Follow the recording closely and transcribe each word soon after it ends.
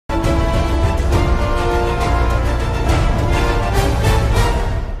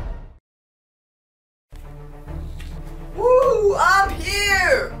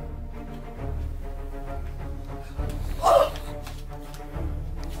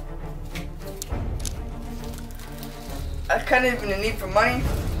I kind of in need for money.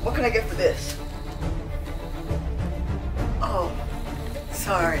 What can I get for this? Oh,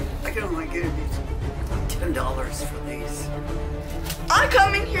 sorry. I can only give you $10 for these. I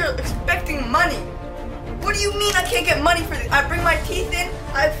come in here expecting money. What do you mean I can't get money for this? I bring my teeth in.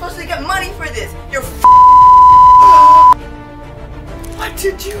 I'm supposed to get money for this. You're What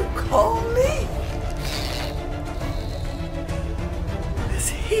did you call me? Is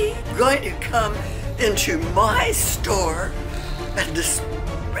he going to come into my store and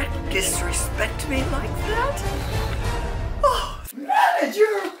disrespect me like that? Oh,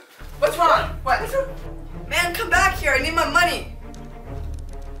 manager! What's wrong? What? Man, come back here. I need my money.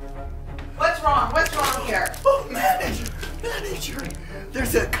 What's wrong? What's wrong here? Oh, manager,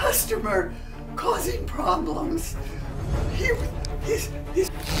 there's a customer causing problems. He's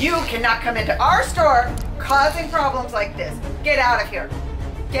You cannot come into our store causing problems like this. Get out of here.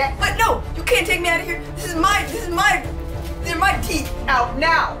 Get What? No, you can't take me out of here. They're my teeth. out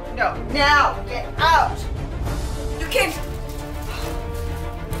now. No, now. Get out. You can't.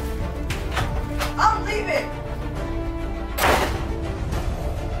 I'm leaving.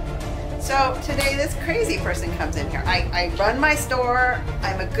 So today this crazy person comes in here. I run my store.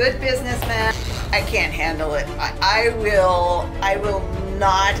 I'm a good businessman. I can't handle it. I will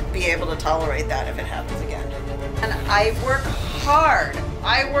not be able to tolerate that if it happens again. And I work hard.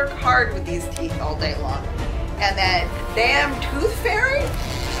 I work hard with these teeth all day long. And that damn tooth fairy,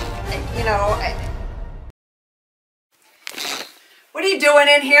 you know. What are you doing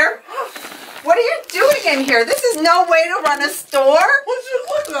in here? What are you doing in here? This is no way to run a store. What's it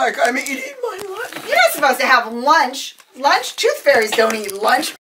look like? I'm eating my lunch. You're not supposed to have lunch. Lunch? Tooth fairies don't eat lunch.